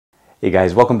Hey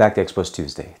guys, welcome back to Xposed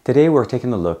Tuesday. Today we're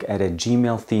taking a look at a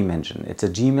Gmail theme engine. It's a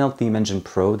Gmail theme engine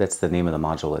Pro, that's the name of the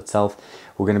module itself.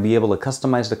 We're going to be able to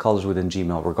customize the colors within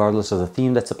Gmail regardless of the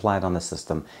theme that's applied on the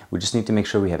system. We just need to make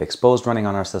sure we have Xposed running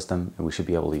on our system and we should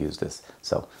be able to use this.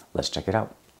 So let's check it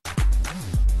out.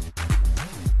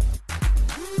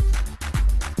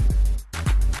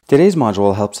 Today's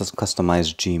module helps us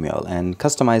customize Gmail and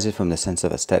customize it from the sense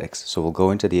of aesthetics. So we'll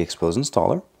go into the Xposed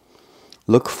installer.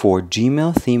 Look for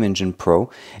Gmail Theme Engine Pro.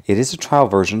 It is a trial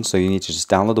version, so you need to just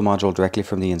download the module directly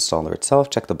from the installer itself,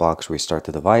 check the box, restart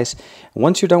the device.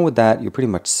 Once you're done with that, you're pretty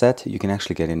much set. You can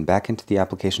actually get back into the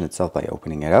application itself by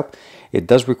opening it up. It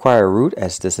does require a root,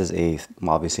 as this is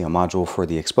obviously a module for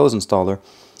the Xposed installer.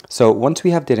 So once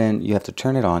we have that in, you have to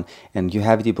turn it on and you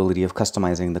have the ability of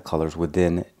customizing the colors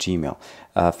within Gmail.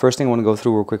 First thing I want to go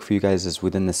through real quick for you guys is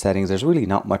within the settings. There's really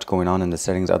not much going on in the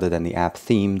settings other than the app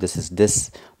theme. This is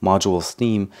this module's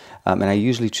theme, and I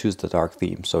usually choose the dark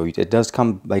theme. So it does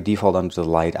come by default under the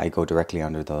light. I go directly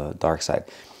under the dark side.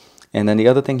 And then the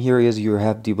other thing here is you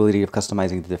have the ability of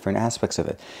customizing the different aspects of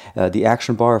it. The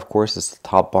action bar, of course, is the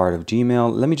top bar of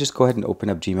Gmail. Let me just go ahead and open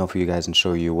up Gmail for you guys and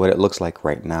show you what it looks like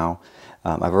right now.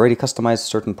 I've already customized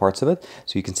certain parts of it.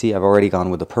 So you can see I've already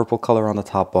gone with the purple color on the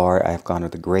top bar. I've gone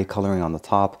with the gray coloring on the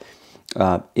top.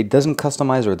 It doesn't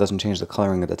customize or it doesn't change the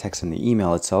coloring of the text in the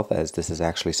email itself, as this is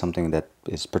actually something that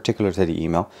is particular to the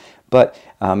email. But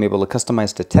I'm able to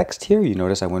customize the text here. You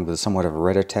notice I went with somewhat of a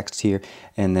redder text here,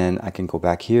 and then I can go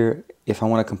back here. If I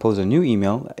want to compose a new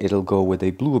email, it'll go with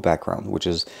a blue background, which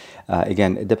is,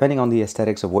 again, depending on the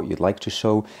aesthetics of what you'd like to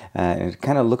show. It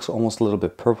kind of looks almost a little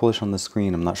bit purplish on the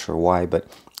screen. I'm not sure why, but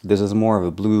this is more of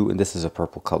a blue and this is a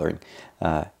purple coloring.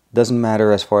 Doesn't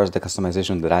matter as far as the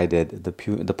customization that I did.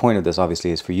 The point of this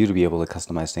obviously is for you to be able to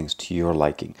customize things to your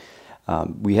liking.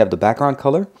 We have the background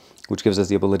color, which gives us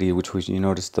the ability, which you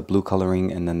notice the blue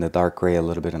coloring and then the dark gray a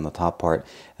little bit in the top part.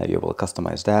 You're able to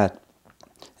customize that.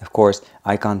 Of course,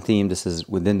 icon theme, this is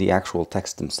within the actual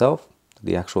text themselves,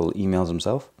 the actual emails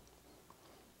themselves.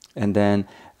 And then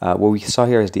what we saw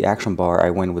here is the action bar. I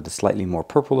went with a slightly more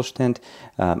purplish tint.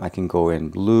 I can go in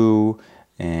blue,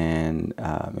 and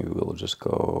maybe we'll just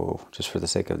go, just for the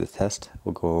sake of the test,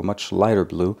 we'll go much lighter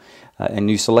blue. And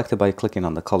you select it by clicking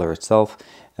on the color itself.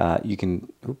 You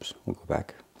can, oops, we'll go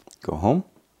back, go home.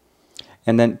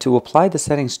 And then to apply the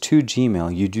settings to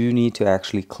Gmail, you do need to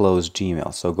actually close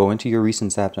Gmail. So go into your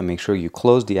Recents app and make sure you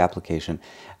close the application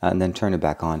and then turn it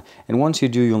back on. And once you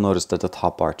do, you'll notice that the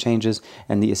top bar changes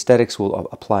and the aesthetics will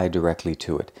apply directly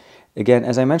to it. Again,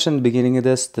 as I mentioned at the beginning of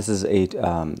this is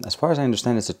as far as I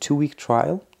understand, it's a 2-week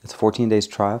trial. It's a 14 days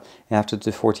trial. And after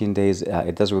the 14 days,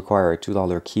 it does require a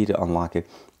 $2 key to unlock it.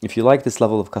 If you like this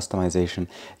level of customization,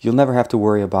 you'll never have to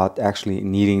worry about actually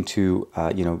needing to,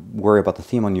 worry about the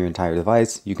theme on your entire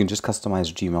device. You can just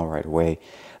customize Gmail right away.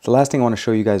 The last thing I want to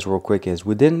show you guys real quick is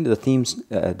within the themes,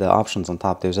 the options on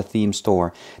top, there's a theme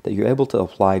store that you're able to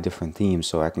apply different themes.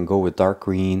 So I can go with dark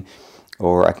green,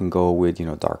 or I can go with,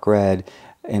 dark red.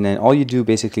 And then all you do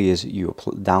basically is you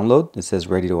download. It says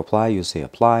ready to apply. You say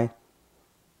apply.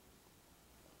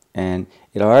 And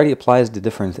it already applies the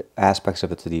different aspects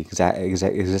of it to the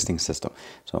existing system.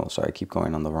 So sorry, I keep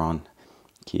going on the wrong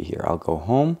key here. I'll go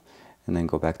home and then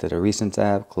go back to the Recents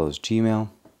app, close Gmail,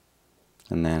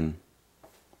 and then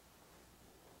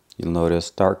you'll notice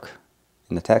dark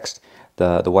in the text.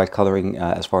 The white coloring,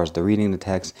 as far as the reading the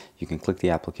text, you can click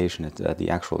the application, the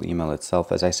actual email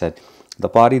itself. As I said, the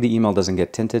body of the email doesn't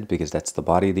get tinted because that's the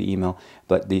body of the email,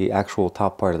 but the actual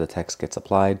top part of the text gets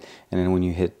applied. And then when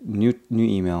you hit new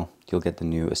email, you'll get the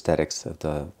new aesthetics of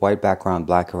the white background,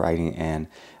 black writing, and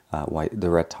the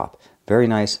red top. Very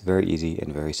nice, very easy,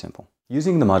 and very simple.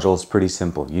 Using the module is pretty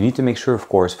simple. You need to make sure, of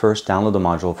course, first download the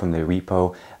module from the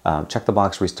repo, check the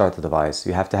box, restart the device.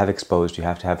 You have to have Xposed, you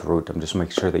have to have root. I'm just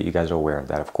making sure that you guys are aware of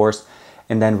that, of course.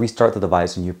 And then restart the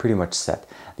device and you're pretty much set.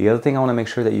 The other thing I want to make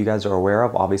sure that you guys are aware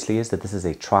of, obviously, is that this is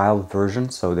a trial version.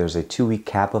 So there's a 2-week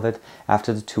cap of it.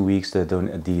 After the 2 weeks, the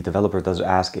developer does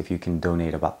ask if you can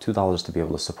donate about $2 to be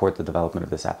able to support the development of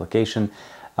this application.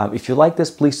 If you like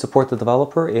this, please support the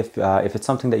developer. If it's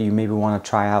something that you maybe want to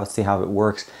try out, see how it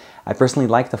works. I personally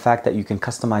like the fact that you can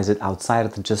customize it outside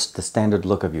of just the standard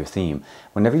look of your theme.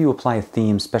 Whenever you apply a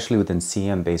theme, especially within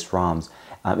CM-based ROMs,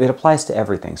 it applies to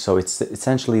everything. So it's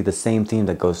essentially the same theme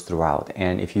that goes throughout.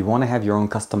 And if you want to have your own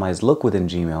customized look within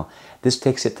Gmail, this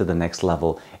takes it to the next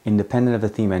level. Independent of the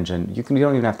theme engine, you don't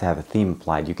even have to have a theme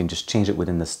applied. You can just change it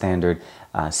within the standard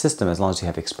system as long as you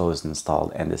have Xposed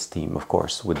installed and this theme, of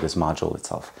course, with this module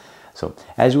itself. So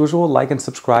as usual, like and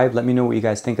subscribe. Let me know what you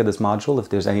guys think of this module. If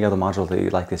there's any other module that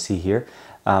you'd like to see here.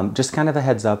 Just kind of a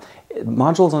heads up,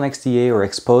 modules on XDA or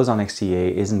Xposed on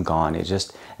XDA isn't gone. It's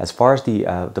just, as far as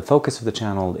the focus of the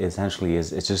channel essentially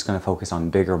is, it's just going to focus on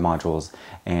bigger modules.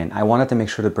 And I wanted to make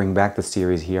sure to bring back the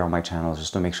series here on my channel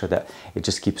just to make sure that it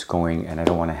just keeps going, and I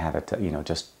don't want to have it,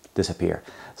 just disappear.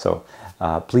 So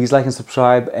please like and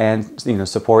subscribe and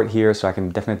support here, so I can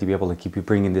definitely be able to keep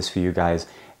bringing this for you guys.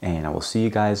 And I will see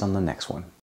you guys on the next one.